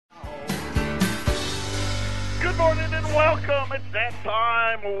Good morning and welcome. It's that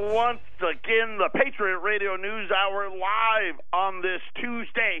time once again, the Patriot Radio News Hour live on this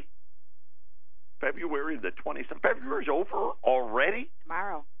Tuesday, February the 27th. February's over already?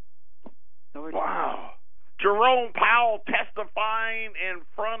 Tomorrow. Wow. Jerome Powell testifying in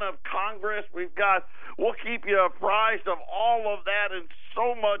front of Congress. We'll keep you apprised of all of that and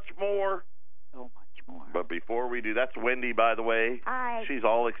so much more. So much more. But before we do, that's Wendy, by the way. Hi. She's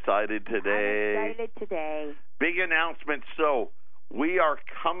all excited today. I'm excited today. Big announcement. So we are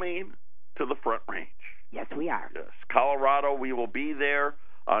coming to the Front Range. Yes, we are. Yes, Colorado. We will be there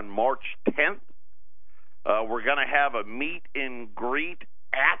on March 10th. We're going to have a meet and greet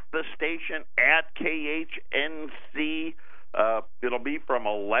at the station at KHNC. It'll be from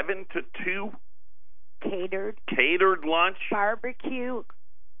 11 to 2. Catered lunch. Barbecue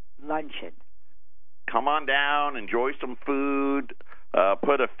luncheon. Come on down, enjoy some food,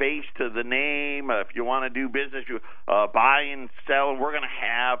 put a face to the name. If you want to do business, you buy and sell. We're going to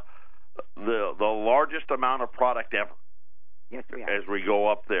have the largest amount of product ever. Yes, we are. As we go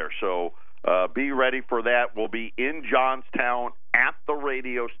up there. So be ready for that. We'll be in Johnstown at the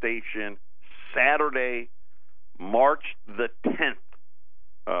radio station Saturday, March the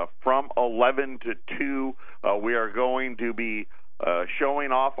 10th, from 11 to 2. We are going to be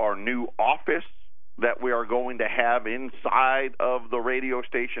showing off our new office that we are going to have inside of the radio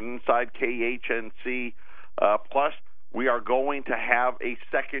station, inside KHNC. Plus, we are going to have a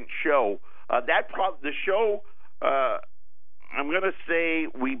second show. The show, I'm going to say,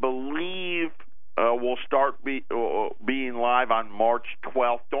 we believe will start being live on March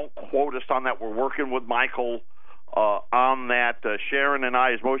 12th. Don't quote us on that. We're working with Michael on that. Sharon and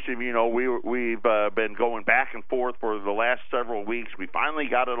I, as most of you know, we've been going back and forth for the last several weeks. We finally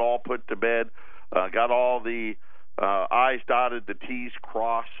got it all put to bed. Got all the I's dotted, the T's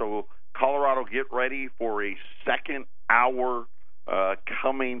crossed. So Colorado, get ready for a second hour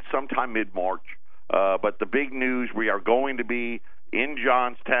coming sometime mid-March. But the big news, we are going to be in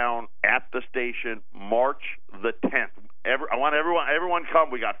Johnstown at the station March the 10th. I want everyone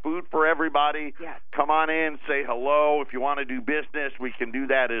come. We got food for everybody. Yes. Come on in, say hello. If you want to do business, we can do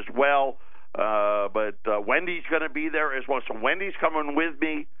that as well. But Wendy's going to be there as well. So Wendy's coming with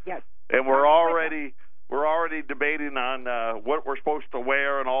me. Yes. And we're already debating on what we're supposed to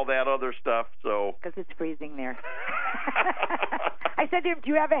wear and all that other stuff. So because it's freezing there. I said to him, "Do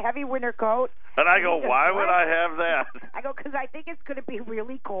you have a heavy winter coat?" And I go, "Why would I have that?" I go, "Because I think it's going to be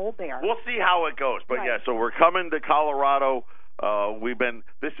really cold there." We'll see how it goes. But right. yeah, so we're coming to Colorado.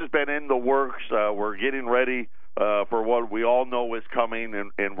 This has been in the works. We're getting ready for what we all know is coming,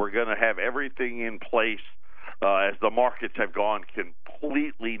 and we're going to have everything in place as the markets have gone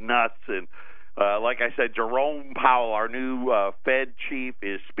completely nuts. And like I said, Jerome Powell, our new Fed chief,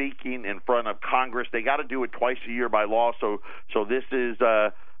 is speaking in front of Congress. They got to do it twice a year by law. So this is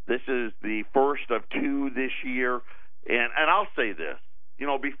the first of two this year. And I'll say this,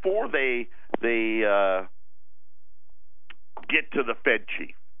 before they get to the Fed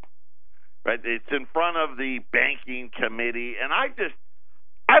chief, right? It's in front of the banking committee, and I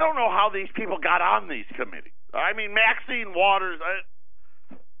don't know how these people got on these committees. I mean, Maxine Waters,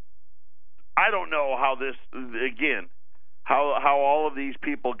 I don't know how this, again, how all of these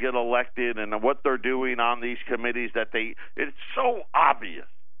people get elected and what they're doing on these committees, it's so obvious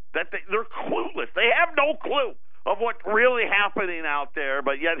that they're clueless. They have no clue of what's really happening out there,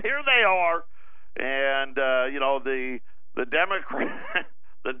 but yet here they are. And, the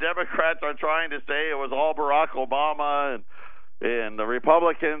Democrats are trying to say it was all Barack Obama, and the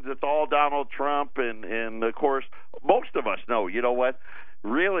Republicans, it's all Donald Trump, and of course, most of us know, you know what?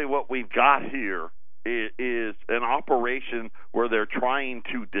 Really what we've got here is an operation where they're trying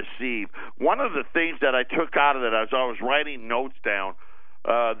to deceive. One of the things that I took out of it as I was writing notes down,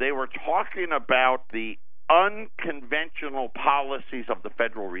 they were talking about the unconventional policies of the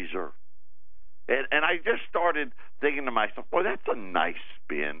Federal Reserve. And I just started thinking to myself, boy, that's a nice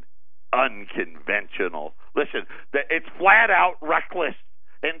spin. Unconventional. Listen, it's flat out reckless.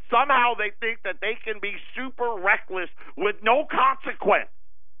 And somehow they think that they can be super reckless with no consequence.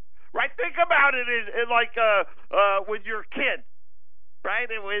 Right? Think about it like with your kids. Right?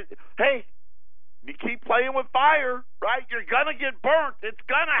 Hey, you keep playing with fire, right? You're going to get burnt. It's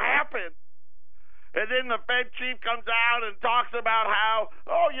going to happen. And then the Fed chief comes out and talks about how,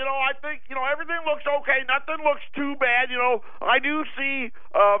 I think, everything looks okay. Nothing looks too bad. I do see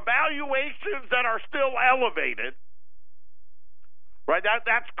valuations that are still elevated. Right?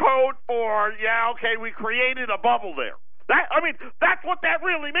 That's code for, we created a bubble there. That's what that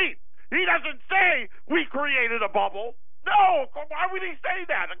really means. He doesn't say we created a bubble. No, why would he say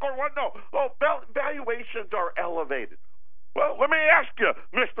that? Of course, no. Oh, valuations are elevated. Well, let me ask you,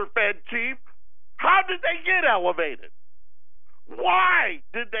 Mr. Fed Chief, how did they get elevated? Why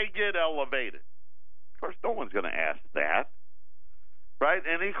did they get elevated? Of course, no one's going to ask that, right?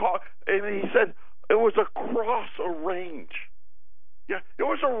 And he said it was across a range. Yeah, it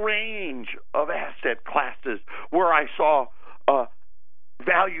was a range of asset classes where I saw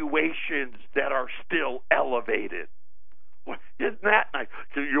valuations that are still elevated. Well, isn't that nice?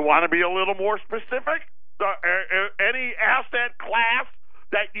 Do you want to be a little more specific? Any asset class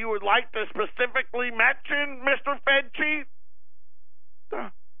that you would like to specifically mention, Mr. Fed Chief? No.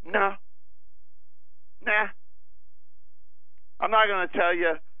 Nah. I'm not going to tell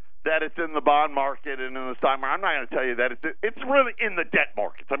you that it's in the bond market and in the stock market. I'm not going to tell you that it's really in the debt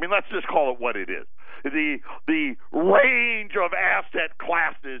markets. I mean, let's just call it what it is. The range of asset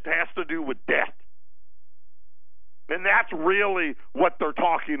classes has to do with debt. And that's really what they're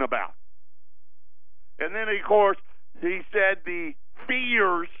talking about. And then, of course, he said the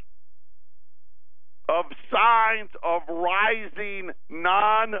fears of signs of rising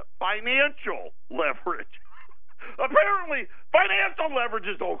non-financial leverage. Apparently, financial leverage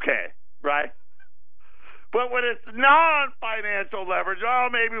is okay, right? But when it's non-financial leverage,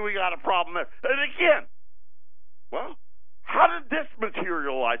 maybe we got a problem there. And again, well, how did this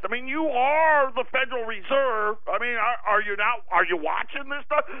materialize? I mean, you are the Federal Reserve. I mean, are you watching this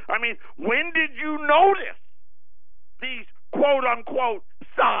stuff? I mean, when did you notice these quote-unquote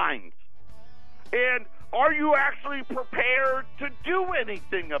signs? And are you actually prepared to do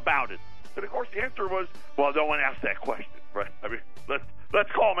anything about it? And, of course, the answer was, well, no one asked that question, right? I mean, let's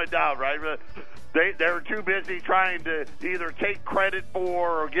calm it down, right? They're too busy trying to either take credit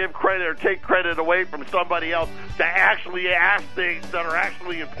for or give credit or take credit away from somebody else to actually ask things that are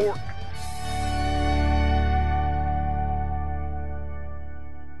actually important.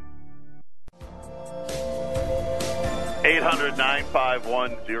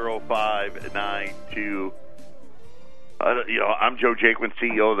 (800-951-0592) I'm Joe Jaquin,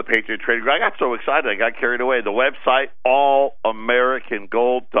 CEO of the Patriot Trading Group. I got so excited, I got carried away. The website,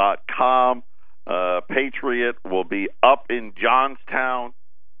 allamericangold.com. Patriot will be up in Johnstown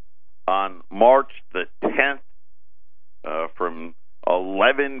on March the 10th from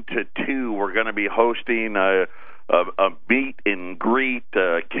 11 to 2. We're going to be hosting a meet and greet,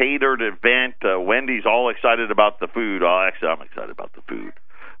 catered event. Wendy's all excited about the food. Actually, I'm excited about the food.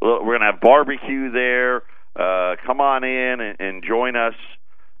 We're going to have barbecue there. Come on in and join us.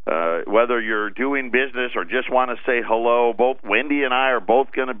 Whether you're doing business or just want to say hello, both Wendy and I are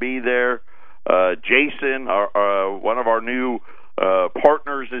both going to be there. Jason, one of our new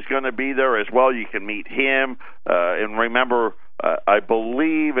partners, is going to be there as well. You can meet him. And remember, I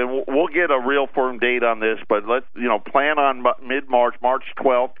believe, and we'll get a real firm date on this, but let's plan on mid-March, March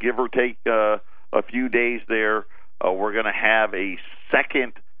 12th, give or take a few days there. We're going to have a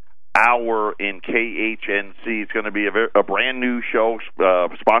second hour in KHNC. It's going to be a brand new show,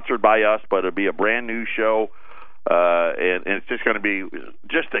 sponsored by us, but it'll be a brand new show, and it's just going to be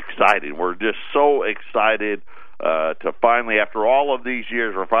just exciting. We're just so excited to finally, after all of these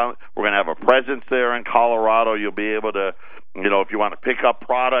years, we're going to have a presence there in Colorado. You'll be able to, if you want to pick up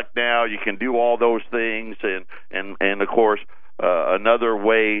product now, you can do all those things, and of course, another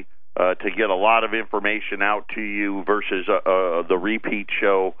way to get a lot of information out to you versus the repeat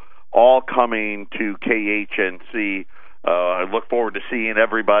show, all coming to KHNC. I look forward to seeing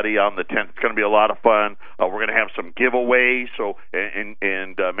everybody on the 10th. It's going to be a lot of fun. We're going to have some giveaways, so and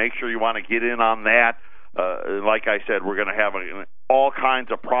make sure you want to get in on that. Like I said, we're going to have all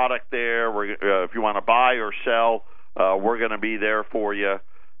kinds of product there. If you want to buy or sell, we're going to be there for you.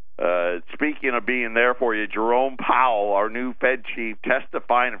 Speaking of being there for you, Jerome Powell, our new Fed chief,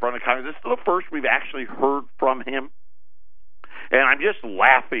 testifying in front of Congress. This is the first we've actually heard from him. And I'm just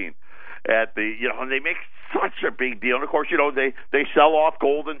laughing at and they make such a big deal. And, of course, they sell off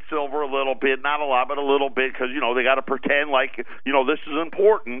gold and silver a little bit, not a lot, but a little bit, because, they got to pretend like, this is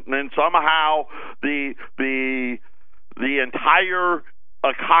important. And then somehow the entire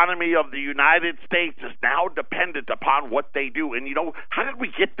economy of the United States is now dependent upon what they do. And, how did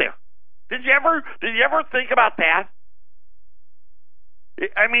we get there? Did you ever think about that?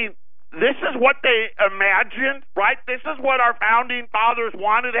 I mean, this is what they imagined, right? This is what our founding fathers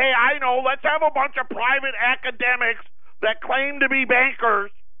wanted. Hey, I know, let's have a bunch of private academics that claim to be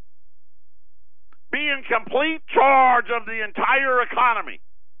bankers be in complete charge of the entire economy.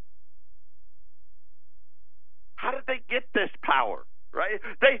 How did they get this power, right?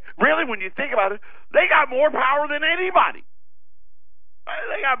 They really, when you think about it, they got more power than anybody.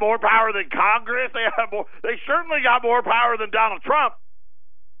 They got more power than Congress. They certainly got more power than Donald Trump.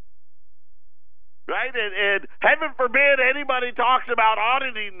 Right? And heaven forbid anybody talks about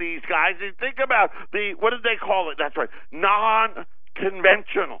auditing these guys. And think about what did they call it? That's right,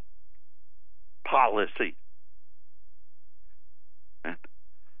 non-conventional policy.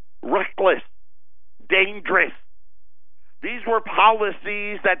 Reckless, dangerous. These were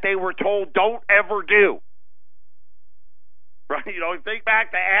policies that they were told don't ever do. Right? Think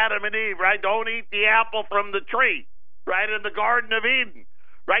back to Adam and Eve, right? Don't eat the apple from the tree, right, in the Garden of Eden.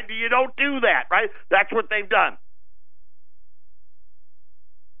 Right? You don't do that, right? That's what they've done.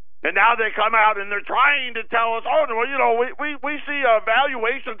 And now they come out and they're trying to tell us, we see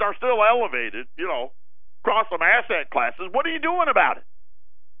valuations are still elevated, across some asset classes. What are you doing about it?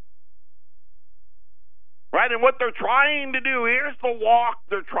 Right? And what they're trying to do, here's the walk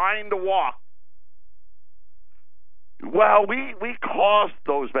they're trying to walk. Well, we caused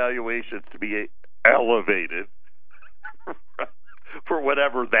those valuations to be elevated. For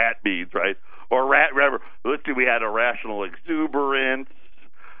whatever that means, right? Or let's see, we had irrational exuberance,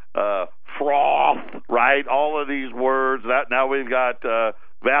 froth, right? All of these words. Now we've got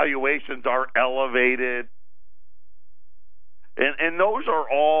valuations are elevated, and those are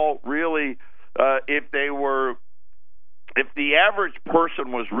all really, if the average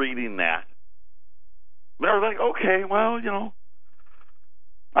person was reading that, they're like, okay, well,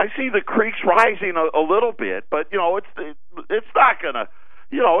 I see the creeks rising a little bit, but it's not gonna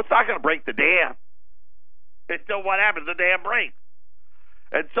break the dam until what happens? The dam breaks,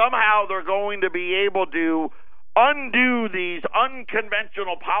 and somehow they're going to be able to undo these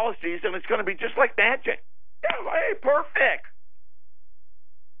unconventional policies, and it's going to be just like magic. Yeah, hey, perfect.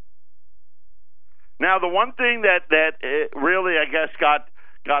 Now, the one thing that really, I guess, got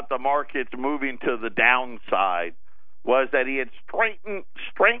the markets moving to the downside was that he had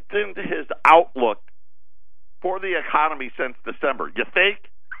strengthened his outlook for the economy since December. You think?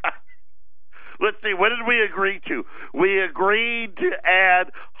 Let's see, what did we agree to? We agreed to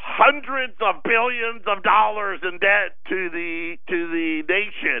add hundreds of billions of dollars in debt to the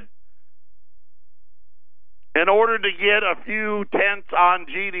nation in order to get a few tenths on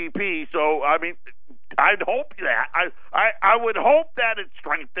GDP. So, I mean, I'd hope that. I would hope that it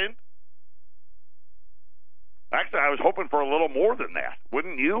strengthened. Actually, I was hoping for a little more than that.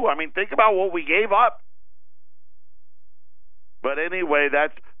 Wouldn't you? I mean, think about what we gave up. But anyway,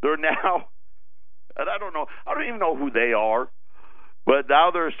 they're now, and I don't even know who they are, but now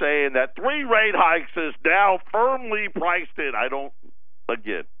they're saying that 3 rate hikes is now firmly priced in.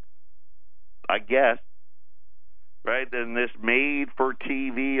 I guess, right, in this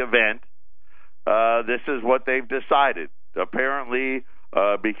made-for-TV event, this is what they've decided. Apparently,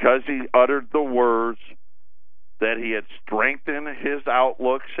 because he uttered the words that he had strengthened his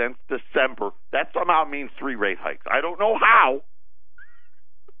outlook since December, that somehow means 3 rate hikes. I don't know how,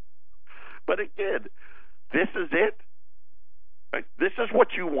 but again, this is it. Right? This is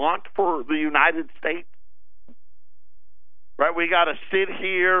what you want for the United States. Right? We got to sit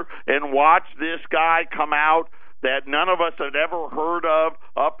here and watch this guy come out that none of us had ever heard of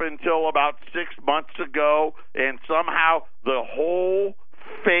up until about 6 months ago, and somehow the whole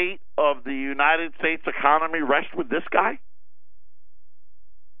fate of the United States economy rests with this guy?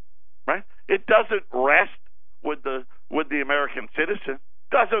 Right? It doesn't rest with the American citizen.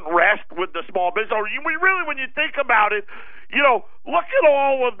 Doesn't rest with the small business. Or we really, when you think about it, look at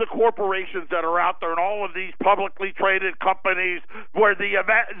all of the corporations that are out there and all of these publicly traded companies where the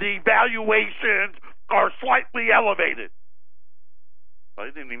valuations are slightly elevated. I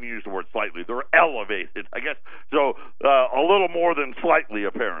didn't even use the word slightly. They're elevated, I guess. So a little more than slightly,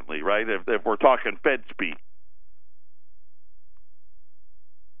 apparently, right? If we're talking Fed speak.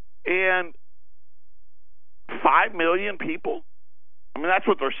 And 5 million people, I mean, that's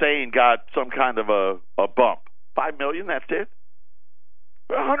what they're saying, got some kind of a bump. 5 million, that's it?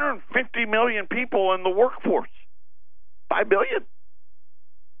 150 million people in the workforce. 5 million.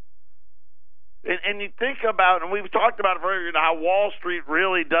 And you think about, and we've talked about it earlier, how Wall Street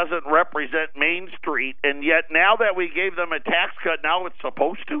really doesn't represent Main Street, and yet now that we gave them a tax cut, now it's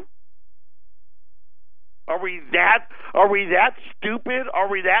supposed to? Are we that stupid? Are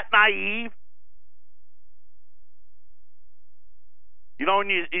we that naive? And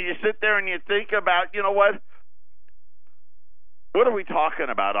you sit there and you think about, what are we talking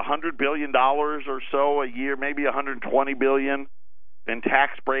about? $100 billion or so a year, maybe $120 billion in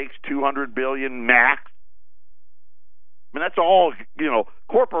tax breaks, $200 billion max. I mean, that's all,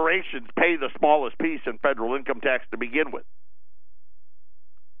 corporations pay the smallest piece in federal income tax to begin with.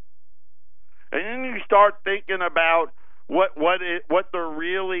 And then you start thinking about what they're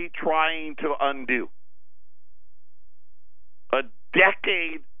really trying to undo. A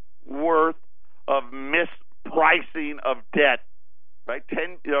decade worth of mispricing of debt, right?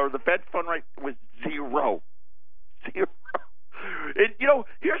 The Fed fund rate was zero.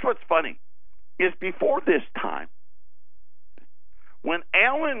 Here's what's funny is before this time, when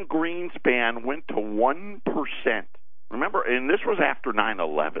Alan Greenspan went to 1%, remember, and this was after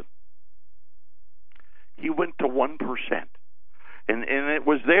 9/11, he went to 1%, and it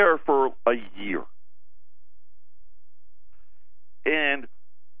was there for a year, and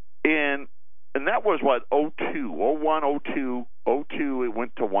that was what 02, 01, 02, it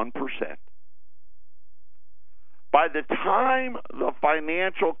went to 1%. By the time the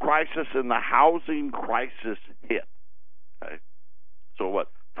financial crisis and the housing crisis hit, okay, so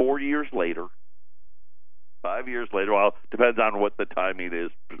what, 4 years later, 5 years later, well, depends on what the timing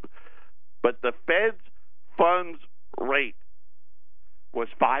is, but the Fed's funds rate was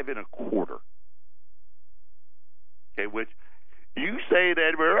 5.25%. Okay, which you say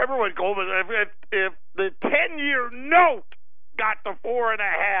that everyone goes, if the 10-year note got to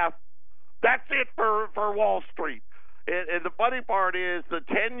 4.5%, that's it for Wall Street. And the funny part is the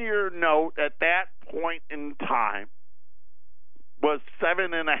 10-year note at that point in time was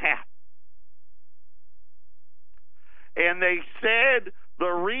 7.5%. And they said the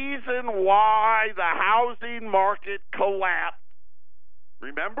reason why the housing market collapsed,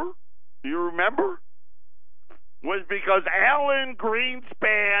 remember? Do you remember? Was because Alan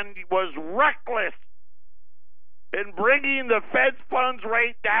Greenspan was reckless in bringing the Fed funds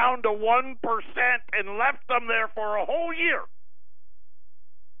rate down to 1% and left them there for a whole year.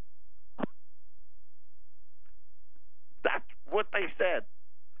 That's what they said.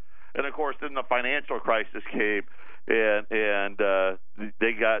 And of course, then the financial crisis came, and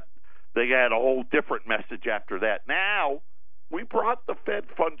they got a whole different message after that. Now we brought the Fed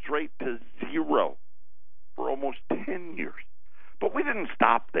funds rate to zero for almost 10 years, but we didn't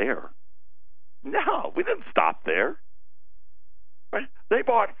stop there. No, we didn't stop there. Right? They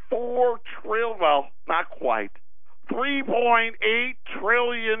bought $4 trillion, well, not quite, $3.8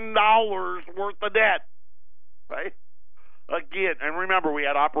 trillion worth of debt. Right? Again, and remember, we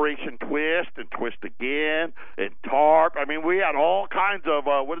had Operation Twist and Twist Again and TARP. I mean, we had all kinds of,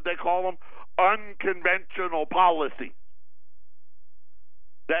 what did they call them? Unconventional policies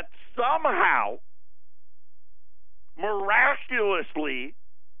that somehow, miraculously,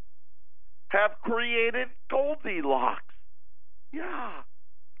 have created Goldilocks. Yeah.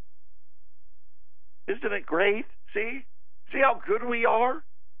 Isn't it great? See how good we are?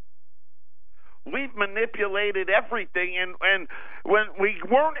 We've manipulated everything, and when we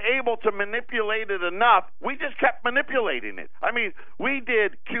weren't able to manipulate it enough, we just kept manipulating it. I mean, we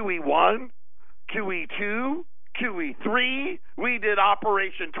did QE1, QE2, QE3, we did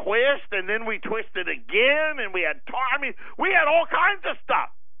Operation Twist, and then we twisted again, and we had we had all kinds of stuff.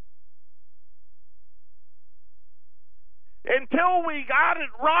 Until we got it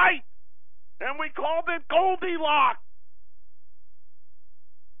right, and we called it Goldilocks.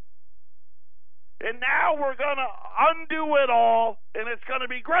 And now we're going to undo it all, and it's going to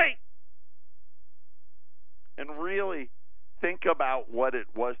be great. And really think about what it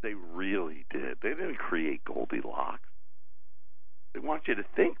was they really did. They didn't create Goldilocks. They want you to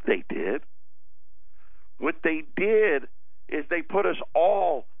think they did. What they did is they put us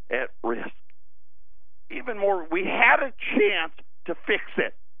all at risk. Even more, we had a chance to fix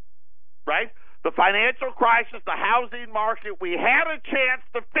it, right? The financial crisis, the housing market, we had a chance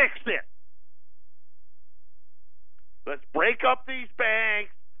to fix it. Let's break up these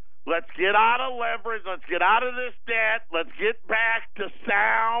banks. Let's get out of leverage. Let's get out of this debt. Let's get back to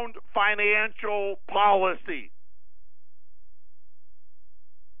sound financial policy.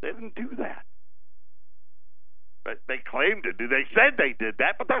 They didn't do that. But they claimed to do. They said they did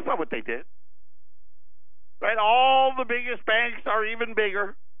that, but that's not what they did. Right? All the biggest banks are even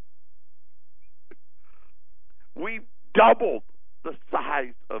bigger. We doubled the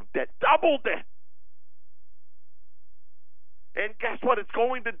size of debt. Doubled it. And guess what? It's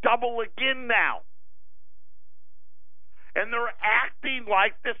going to double again now. And they're acting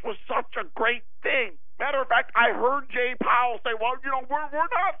like this was such a great thing. Matter of fact, I heard Jay Powell say, well, we're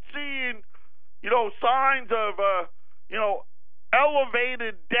not seeing, signs of,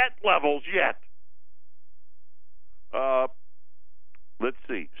 elevated debt levels yet. Let's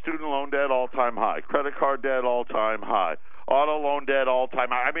see. Student loan debt, all-time high. Credit card debt, all-time high. Auto loan debt, all-time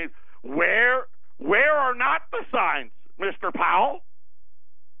high. I mean, where are not the signs, Mr. Powell?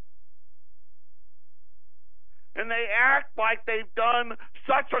 And they act like they've done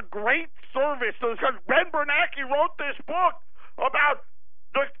such a great service. Because Ben Bernanke wrote this book about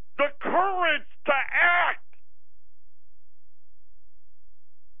the courage to act.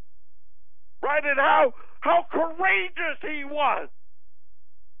 Right? And how courageous he was.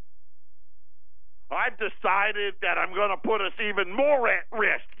 I've decided that I'm going to put us even more at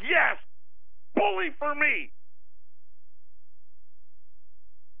risk. Yes, bully for me.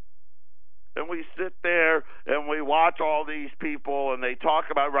 And we sit there and we watch all these people and they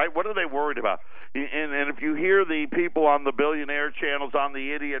talk about, right, what are they worried about? And if you hear the people on the billionaire channels, on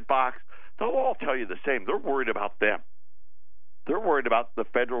the idiot box, they'll all tell you the same. They're worried about them. They're worried about the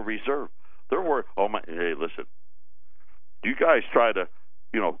Federal Reserve. They're worried, hey, listen, you guys try to,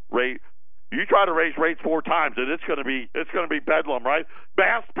 raise rates 4 times and it's going to be bedlam, right?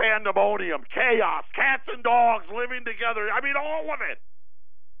 Mass pandemonium, chaos, cats and dogs living together. I mean, all of it.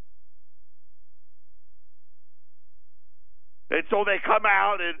 And so they come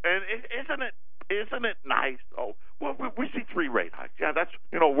out, and isn't it nice? Oh, well, we see 3 rate hikes. Yeah, that's,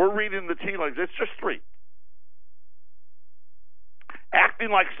 we're reading the tea leaves. It's just 3.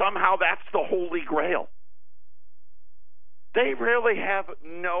 Acting like somehow that's the Holy Grail. They really have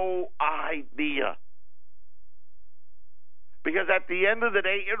no idea. Because at the end of the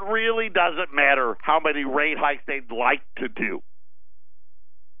day, it really doesn't matter how many rate hikes they'd like to do.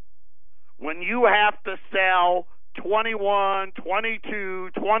 When you have to sell 21, 22,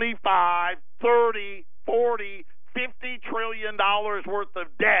 25, 30, 40, $50 trillion worth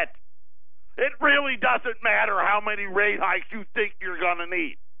of debt, it really doesn't matter how many rate hikes you think you're going to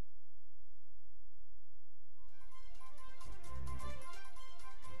need.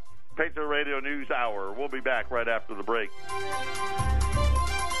 Patriot Radio News Hour. We'll be back right after the break.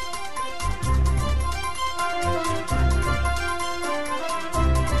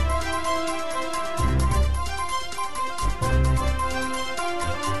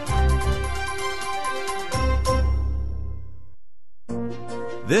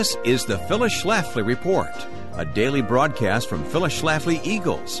 This is the Phyllis Schlafly Report, a daily broadcast from Phyllis Schlafly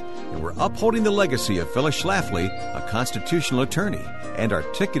Eagles, and we're upholding the legacy of Phyllis Schlafly, a constitutional attorney and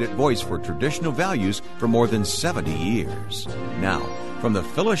articulate voice for traditional values for more than 70 years. Now, from the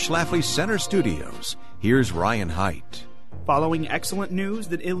Phyllis Schlafly Center Studios, here's Ryan Haidt. Following excellent news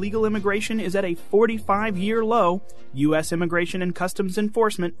that illegal immigration is at a 45-year low, U.S. Immigration and Customs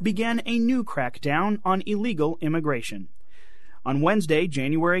Enforcement began a new crackdown on illegal immigration. On Wednesday,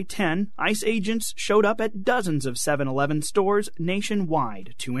 January 10, ICE agents showed up at dozens of 7-Eleven stores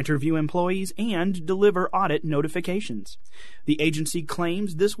nationwide to interview employees and deliver audit notifications. The agency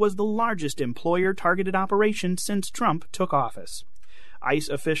claims this was the largest employer-targeted operation since Trump took office. ICE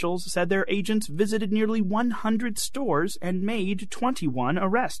officials said their agents visited nearly 100 stores and made 21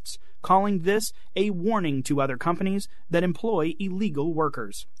 arrests, calling this a warning to other companies that employ illegal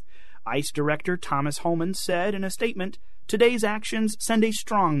workers. ICE Director Thomas Homan said in a statement, "Today's actions send a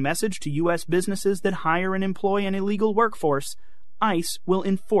strong message to U.S. businesses that hire and employ an illegal workforce. ICE will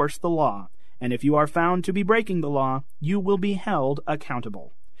enforce the law, and if you are found to be breaking the law, you will be held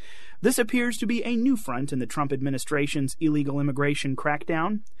accountable." This appears to be a new front in the Trump administration's illegal immigration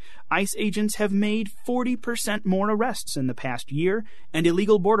crackdown. ICE agents have made 40% more arrests in the past year, and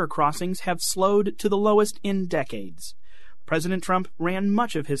illegal border crossings have slowed to the lowest in decades. President Trump ran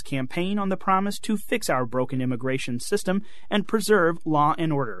much of his campaign on the promise to fix our broken immigration system and preserve law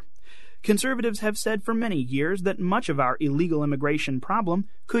and order. Conservatives have said for many years that much of our illegal immigration problem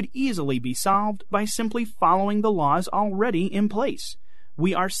could easily be solved by simply following the laws already in place.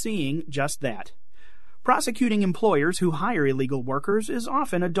 We are seeing just that. Prosecuting employers who hire illegal workers is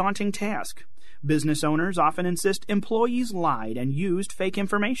often a daunting task. Business owners often insist employees lied and used fake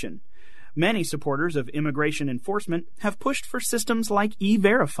information. Many supporters of immigration enforcement have pushed for systems like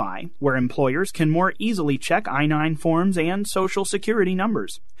E-Verify, where employers can more easily check I-9 forms and Social Security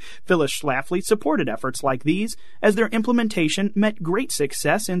numbers. Phyllis Schlafly supported efforts like these, as their implementation met great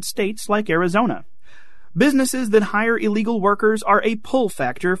success in states like Arizona. Businesses that hire illegal workers are a pull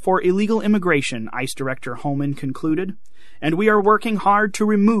factor for illegal immigration, ICE Director Homan concluded, and we are working hard to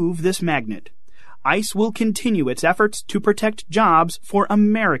remove this magnet. ICE will continue its efforts to protect jobs for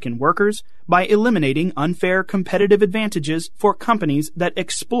American workers by eliminating unfair competitive advantages for companies that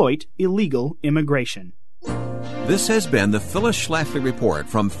exploit illegal immigration. This has been the Phyllis Schlafly Report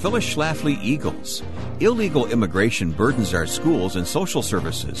from Phyllis Schlafly Eagles. Illegal immigration burdens our schools and social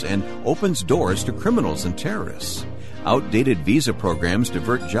services and opens doors to criminals and terrorists. Outdated visa programs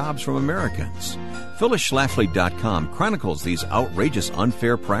divert jobs from Americans. PhyllisSchlafly.com chronicles these outrageous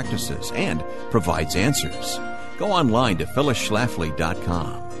unfair practices and provides answers. Go online to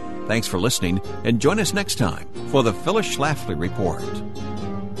PhyllisSchlafly.com. Thanks for listening, and join us next time for the Phyllis Schlafly Report.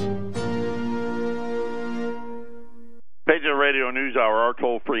 Radio News Hour. Our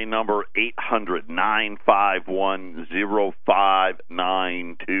toll-free number,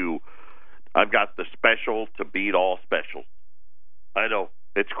 800-951-0592. I've got the special to beat all specials. I know,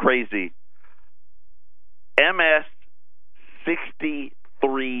 it's crazy. MS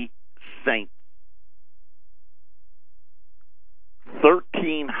 63 Saints.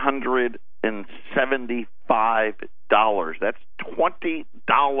 $1,375. That's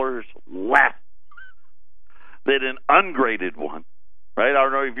 $20 less than an ungraded one, right? I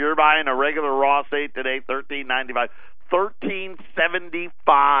don't know if you're buying a regular Raw Saint today, $1,395,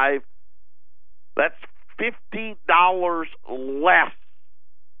 $1,375. That's $50 less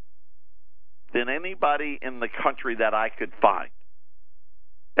than anybody in the country that I could find.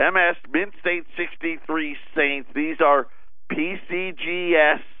 MS Mint State 63 Saints. These are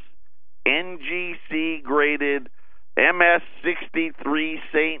PCGS NGC graded MS 63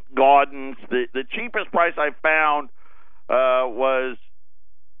 St. Gaudens. The cheapest price I found was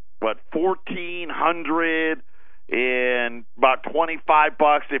 $1,400 and about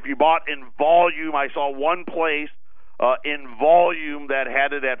 $25. If you bought in volume, I saw one place in volume that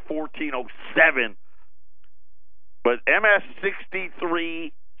had it at $1,407. But MS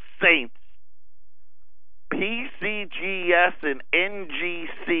 63 Saints, PCGS and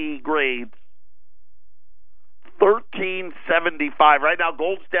NGC grades, $1,375. Right now,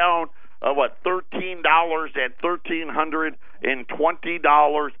 gold's down, $13 at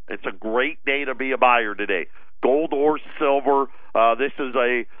 $1,320. It's a great day to be a buyer today. Gold or silver. This is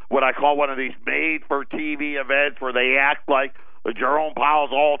what I call one of these made-for-TV events where they act like Jerome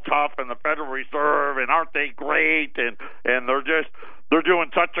Powell's all tough and the Federal Reserve, and aren't they great? And they're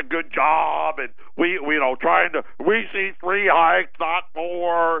doing such a good job, and we see 3 hikes, not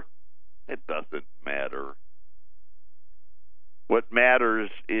 4. It doesn't matter. What matters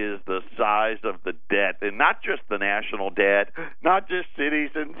is the size of the debt, and not just the national debt, not just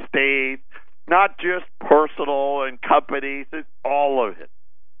cities and states, not just personal and companies, it's all of it.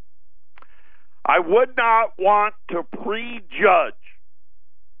 I would not want to prejudge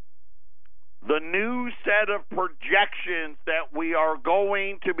the new set of projections that we are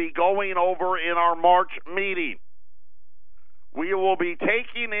going to be going over in our March meeting. We will be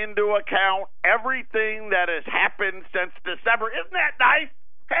taking into account everything that has happened since December. Isn't that nice?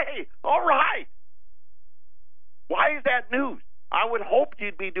 Hey, all right. Why is that news? I would hope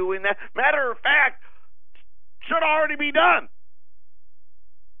you'd be doing that. Matter of fact, should already be done.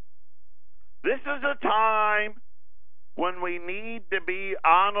 This is a time when we need to be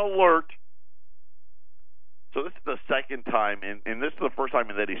on alert. So this is the second time, and this is the first time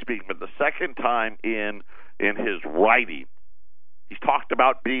that he's speaking, but the second time in his writing, he's talked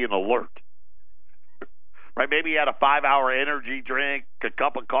about being alert. Right? Maybe he had a 5-hour energy drink, a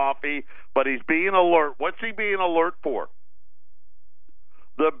cup of coffee, but he's being alert. What's he being alert for?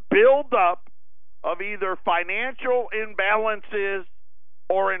 The buildup of either financial imbalances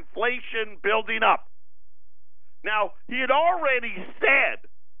or inflation building up. Now, he had already said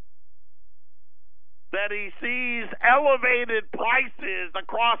that he sees elevated prices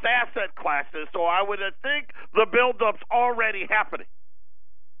across asset classes, so I would think the buildup's already happening.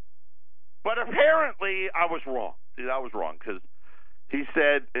 But apparently, I was wrong. See, I was wrong, because he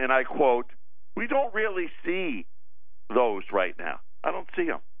said, and I quote, "We don't really see those right now. I don't see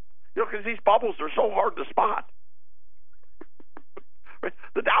them. Because these bubbles are so hard to spot."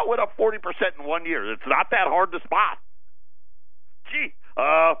 The Dow went up 40% in 1 year. It's not that hard to spot. Gee,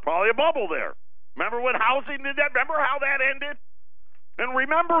 probably a bubble there. Remember when housing did that? Remember how that ended? And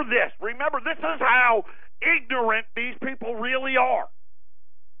remember this. Remember, this is how ignorant these people really are.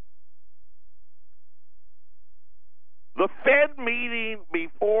 The Fed meeting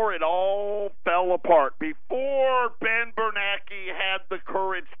before it all fell apart, before Ben Bernanke had the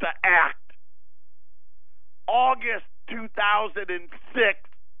courage to act, August 2006,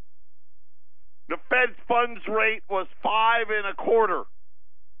 the Fed's funds rate was 5.25%.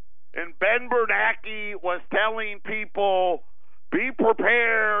 And Ben Bernanke was telling people, be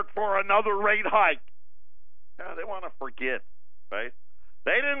prepared for another rate hike. Now, they want to forget, right?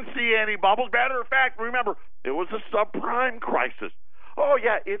 They didn't see any bubbles. Matter of fact, remember, it was a subprime crisis. Oh,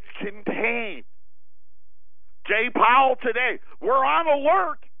 yeah, it's contained. Jay Powell today, we're on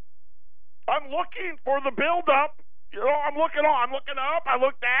alert. I'm looking for the buildup. I'm looking up, I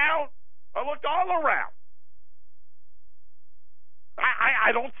look down, I looked all around.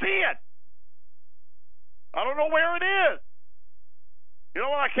 I don't see it. I don't know where it is. You know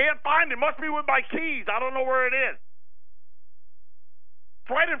what? I can't find it. It must be with my keys. I don't know where it is. It's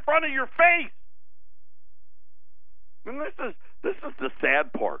right in front of your face. And this is the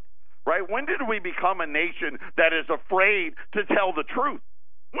sad part. right? When did we become a nation that is afraid to tell the truth?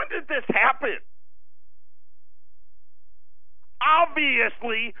 When did this happen?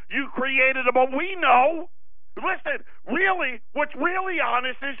 Obviously, you created a bubble. We know. Listen, really, what's really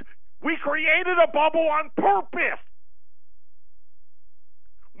honest is we created a bubble on purpose.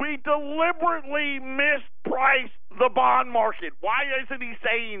 We deliberately mispriced the bond market. Why isn't he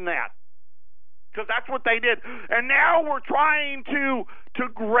saying that? Because that's what they did. And now we're trying to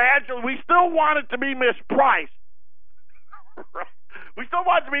gradually, we still want it to be mispriced. We still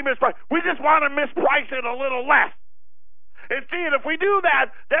want it to be mispriced. We just want to misprice it a little less. And see, if we do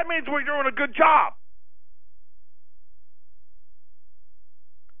that, that means we're doing a good job.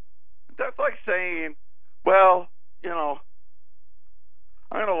 That's like saying, well, you know,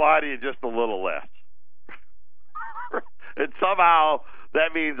 I'm going to lie to you just a little less. And somehow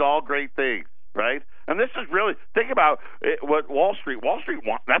that means all great things, right? And this is really, think about it, what Wall Street wants.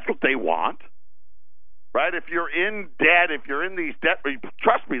 That's what they want, right? If you're in debt, if you're in these debt,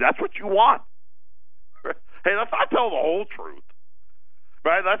 trust me, that's what you want. Hey, let's not tell the whole truth,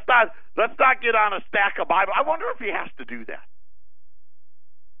 right? Let's not get on a stack of Bible. I wonder if he has to do that.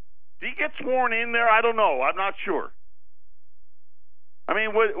 Did he get sworn in there? I don't know. I'm not sure. I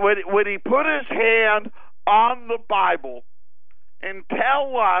mean, would he put his hand on the Bible and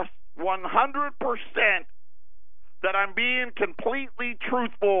tell us 100% that I'm being completely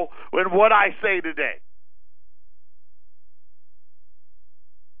truthful in what I say today?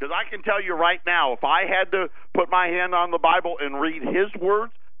 Because I can tell you right now, if I had to put my hand on the Bible and read his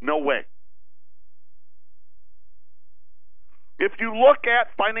words, no way. If you look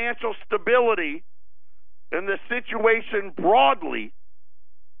at financial stability and the situation broadly,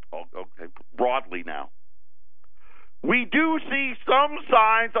 broadly now, we do see some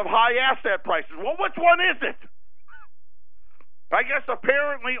signs of high asset prices. Well, which one is it? I guess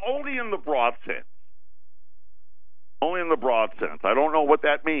apparently only in the broad sense. Only in the broad sense. I don't know what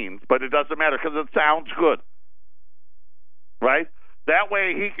that means, but it doesn't matter because it sounds good. Right? That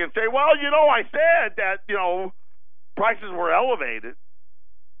way he can say, well, you know, I said that, you know, prices were elevated.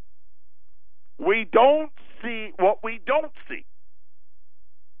 What we don't see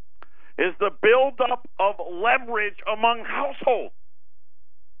is the buildup of leverage among households.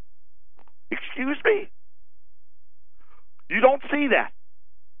 Excuse me? You don't see that.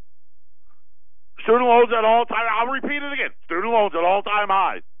 Student loans at all-time, I'll repeat it again. Student loans at all-time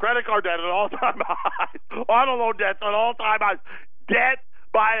highs. Credit card debt at all-time highs. Auto loan debts at all-time highs. Debt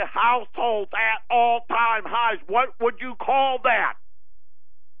by households at all-time highs. What would you call that?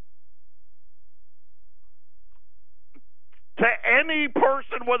 To any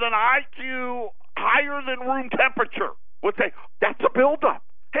person with an IQ higher than room temperature would say, that's a buildup.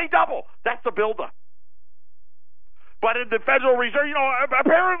 Hey, double, that's a buildup. But in the Federal Reserve, you know,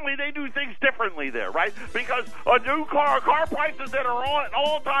 apparently they do things differently there, right? Because a new car prices that are all at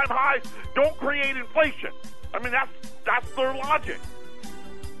all-time highs don't create inflation. I mean, that's their logic.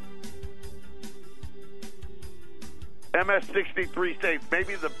 MS63 states,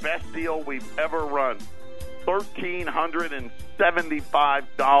 maybe the best deal we've ever run.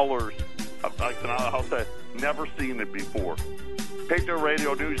 $1,375. I'll say, never seen it before. Patriot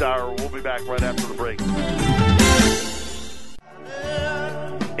Radio News Hour. We'll be back right after the break.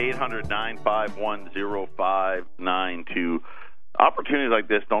 800-951-0592. Opportunities like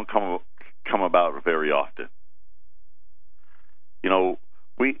this don't come about very often. You know,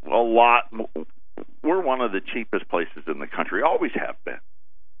 we're one of the cheapest places in the country. Always have been.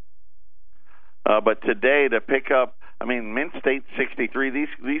 But today, to pick up, I mean, Mint State 63,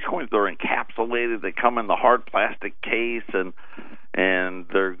 these coins, they're encapsulated. They come in the hard plastic case, and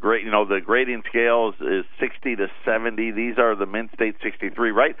they're great. You know, the grading scale is 60 to 70. These are the Mint State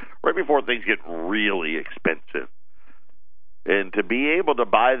 63, right before things get really expensive. And to be able to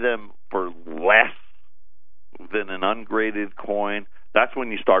buy them for less than an ungraded coin, that's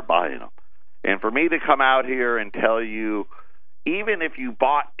when you start buying them. And for me to come out here and tell you, even if you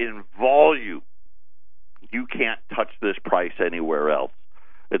bought in volume, you can't touch this price anywhere else.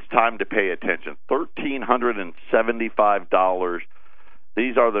 It's time to pay attention. $1,375.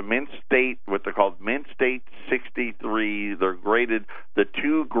 These are the Mint State, what they're called Mint State 63. They're graded, the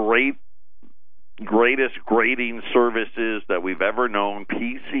two greatest grading services that we've ever known,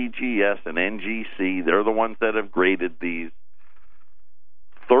 PCGS and NGC. They're the ones that have graded these.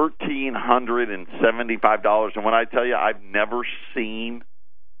 $1,375. And when I tell you, I've never seen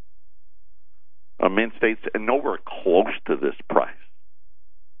a Mint State, and nowhere close to this price.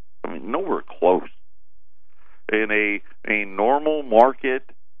 I mean, nowhere close. In a normal market,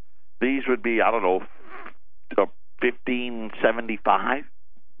 these would be, I don't know, $1,575.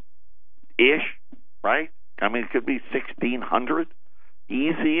 ish, right? I mean, it could be $1,600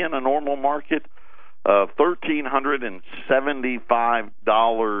 easy in a normal market.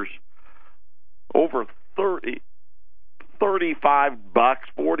 $1,375 over 35 bucks,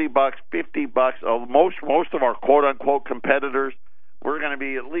 40 bucks, 50 bucks. Most of our quote unquote competitors, we're going to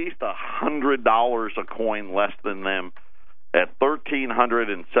be at least $100 a coin less than them at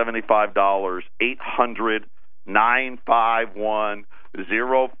 $1,375.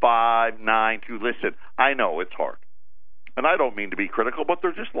 800-951-0592. Listen, I know it's hard, and I don't mean to be critical, but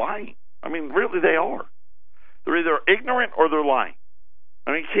they're just lying. I mean, really, they are. They're either ignorant or they're lying.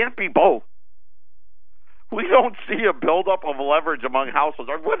 I mean, it can't be both. We don't see a buildup of leverage among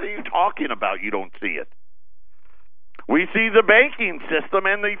households. What are you talking about? You don't see it. We see the banking system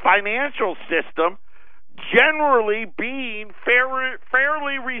and the financial system generally being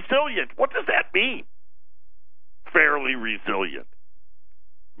fairly resilient. What does that mean? Fairly resilient.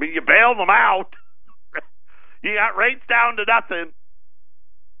 I mean, you bail them out. You got rates down to nothing.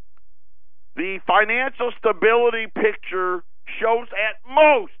 The financial stability picture shows at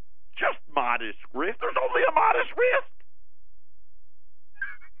most just modest risk. There's only a modest risk.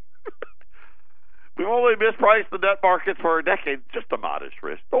 We've only mispriced the debt markets for a decade. Just a modest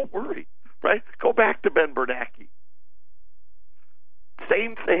risk. Don't worry, right? Go back to Ben Bernanke.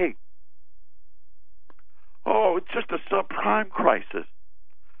 Same thing. Oh, it's just a subprime crisis.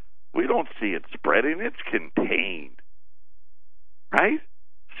 We don't see it spreading. It's contained. Right?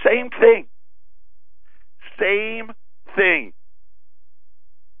 Same thing. Same thing.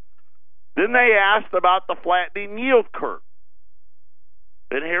 Then they asked about the flattening yield curve.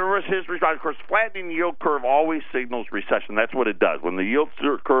 And here was his response. Of course, flattening yield curve always signals recession. That's what it does. When the yield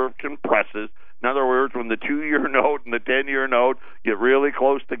curve compresses, in other words, when the 2-year note and the 10-year note get really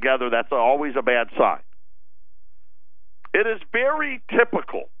close together, that's always a bad sign. It is very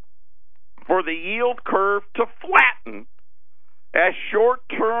typical for the yield curve to flatten as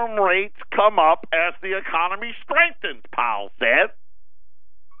short-term rates come up as the economy strengthens, Powell said.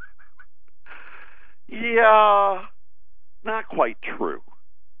 Yeah, not quite true.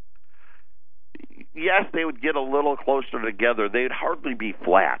 Yes, they would get a little closer together. They'd hardly be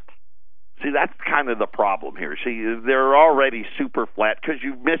flat. See, that's kind of the problem here. See, they're already super flat because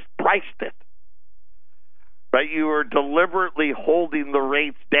you mispriced it. Right? You were deliberately holding the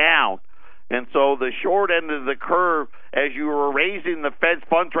rates down. And so the short end of the curve, as you were raising the Fed's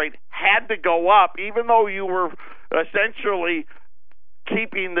funds rate, had to go up, even though you were essentially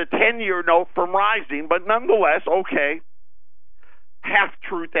keeping the 10-year note from rising. But nonetheless, okay,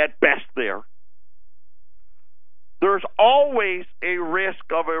 half-truth at best there. There's always a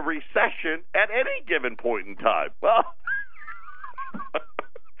risk of a recession at any given point in time. Well,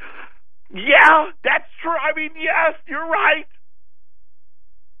 yeah, that's true. I mean, yes, you're right.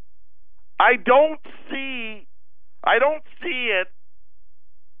 I don't see it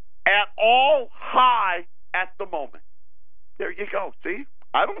at all high at the moment. There you go. See?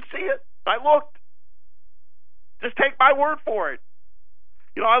 I don't see it. I looked. Just take my word for it.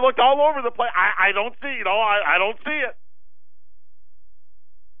 You know, I looked all over the place. I don't see, I don't see it.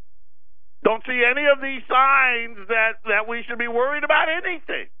 Don't see any of these signs that we should be worried about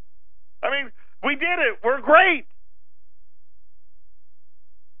anything. I mean, we did it. We're great.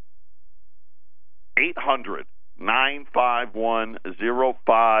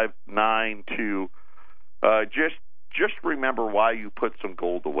 800-951-0592. Just remember why you put some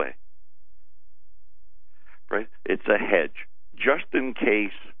gold away. Right? It's a hedge. Just in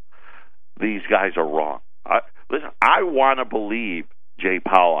case these guys are wrong. Listen, I want to believe Jay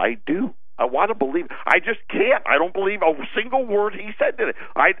Powell. I do. I want to believe. I just can't. I don't believe a single word he said today.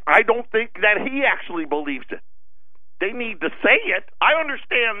 I don't think that he actually believes it. They need to say it. I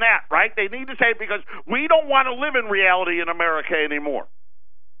understand that, right? They need to say it because we don't want to live in reality in America anymore.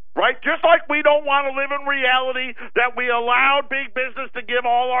 Right? Just like we don't want to live in reality that we allowed big business to give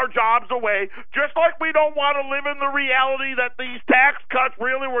all our jobs away, just like we don't want to live in the reality that these tax cuts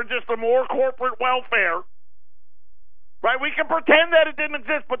really were just a more corporate welfare. Right? We can pretend that it didn't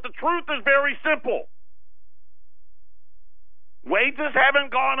exist, but the truth is very simple. Wages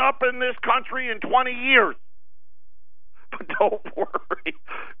haven't gone up in this country in 20 years. But don't worry,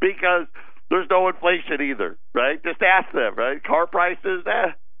 because there's no inflation either, right? Just ask them, right? Car prices,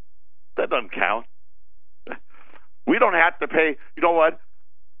 that doesn't count. We don't have to pay. You know what?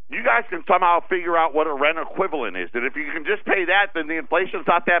 You guys can somehow figure out what a rent equivalent is, and if you can just pay that, then the inflation's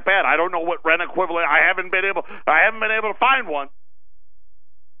not that bad. I don't know what rent equivalent. I haven't been able to find one.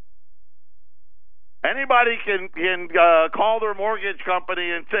 Anybody can call their mortgage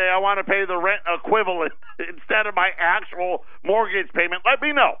company and say, I want to pay the rent equivalent instead of my actual mortgage payment. Let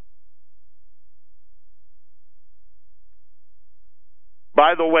me know.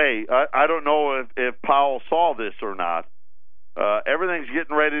 By the way, I don't know if Powell saw this or not. Everything's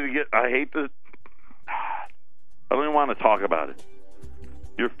getting ready to get. I don't even want to talk about it.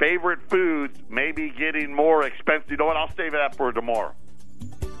 Your favorite foods may be getting more expensive. You know what? I'll save that for tomorrow.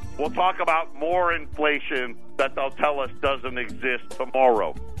 We'll talk about more inflation that they'll tell us doesn't exist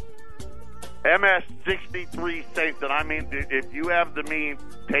tomorrow. MS 63 cents, and I mean, if you have the means,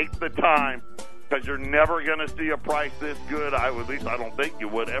 take the time, because you're never going to see a price this good. At least I don't think you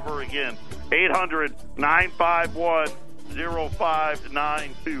would ever again.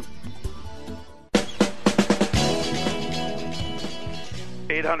 800-951-0592.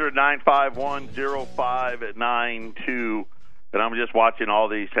 800-951-0592. And I'm just watching all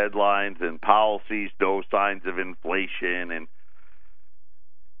these headlines, and Powell sees no signs of inflation, and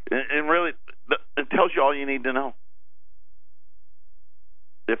really, it tells you all you need to know.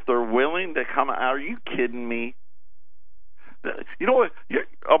 If they're willing to come out, are you kidding me? You know what?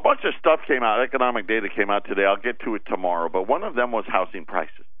 A bunch of stuff came out, economic data came out today. I'll get to it tomorrow, but one of them was housing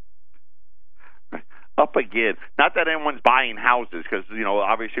prices. Up again. Not that anyone's buying houses, because,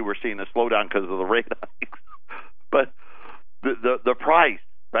 obviously we're seeing a slowdown because of the rate hikes, but the price,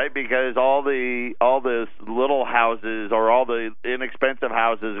 right? Because all the little houses or all the inexpensive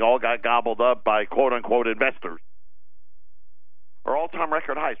houses all got gobbled up by quote unquote investors. Or all-time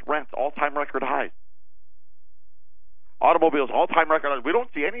record highs. Rents, all-time record highs. Automobiles, all-time record highs. We don't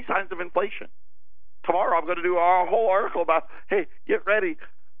see any signs of inflation. Tomorrow I'm going to do a whole article about, hey, get ready.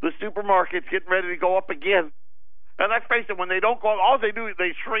 The supermarket's getting ready to go up again. And let's face it, when they don't go up, all they do is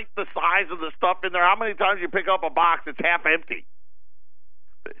they shrink the size of the stuff in there. How many times you pick up a box that's half empty?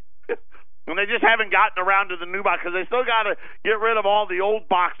 And they just haven't gotten around to the new box because they still got to get rid of all the old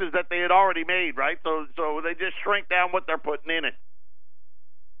boxes that they had already made, right? So they just shrink down what they're putting in it.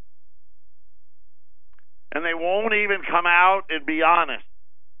 And they won't even come out and be honest.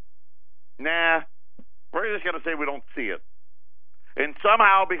 Nah, we're just going to say we don't see it. And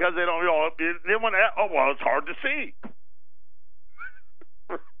somehow, because they don't, it's hard to see.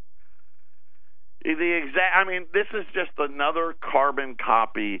 This is just another carbon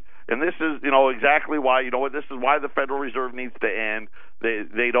copy, and this is, exactly why, this is why the Federal Reserve needs to end.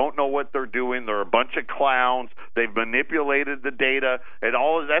 They don't know what they're doing. They're a bunch of clowns. They've manipulated the data, and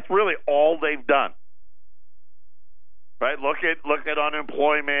that's really all they've done. Right? Look at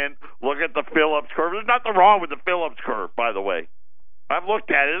unemployment. Look at the Phillips curve. There's nothing wrong with the Phillips curve, by the way. I've looked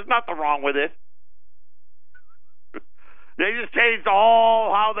at it. There's nothing wrong with it. They just changed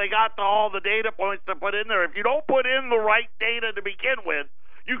how they got to all the data points to put in there. If you don't put in the right data to begin with,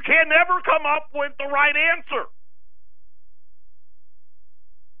 you can never come up with the right answer.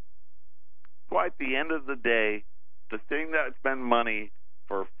 Well, at the end of the day, the thing that's been money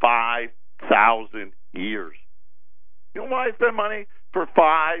for 5,000 years. You know why it's been money for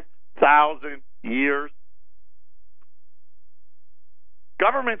 5,000 years?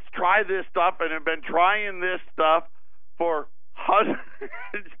 Governments try this stuff and have been trying this stuff for hundreds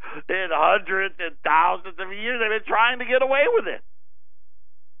and hundreds and thousands of years. They've been trying to get away with it.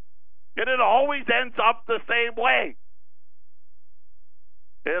 And it always ends up the same way.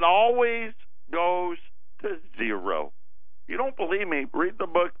 It always goes to zero. You don't believe me? Read the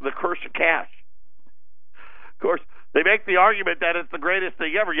book, The Curse of Cash. Of course, they make the argument that it's the greatest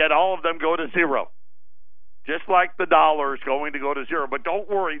thing ever, yet all of them go to zero. Just like the dollar is going to go to zero. But don't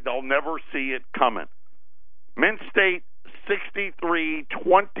worry, they'll never see it coming. Mint State, 63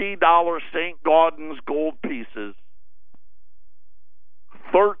 $20 St. Gaudens gold pieces.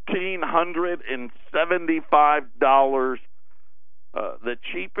 $1,375. The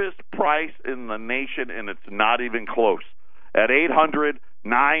cheapest price in the nation, and it's not even close. At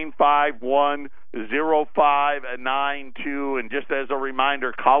 800-951-0592. And just as a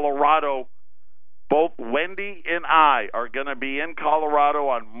reminder, Colorado, both Wendy and I are going to be in Colorado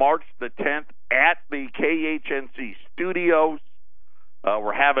on March the 10th at the KHNC studios.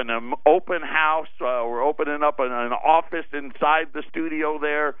 We're having an open house. We're opening up an office inside the studio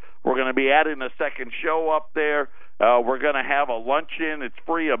there. We're going to be adding a second show up there. We're going to have a luncheon. It's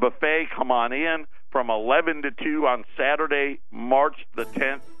free, a buffet. Come on in from 11 to 2 on Saturday, March the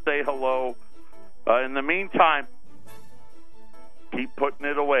 10th. Say hello. In the meantime, keep putting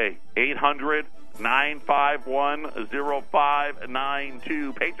it away.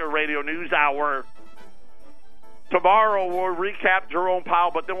 800-951-0592. Patriot Radio News Hour. Tomorrow we'll recap Jerome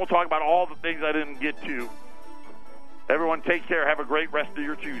Powell, but then we'll talk about all the things I didn't get to. Everyone take care. Have a great rest of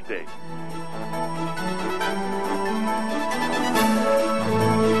your Tuesday.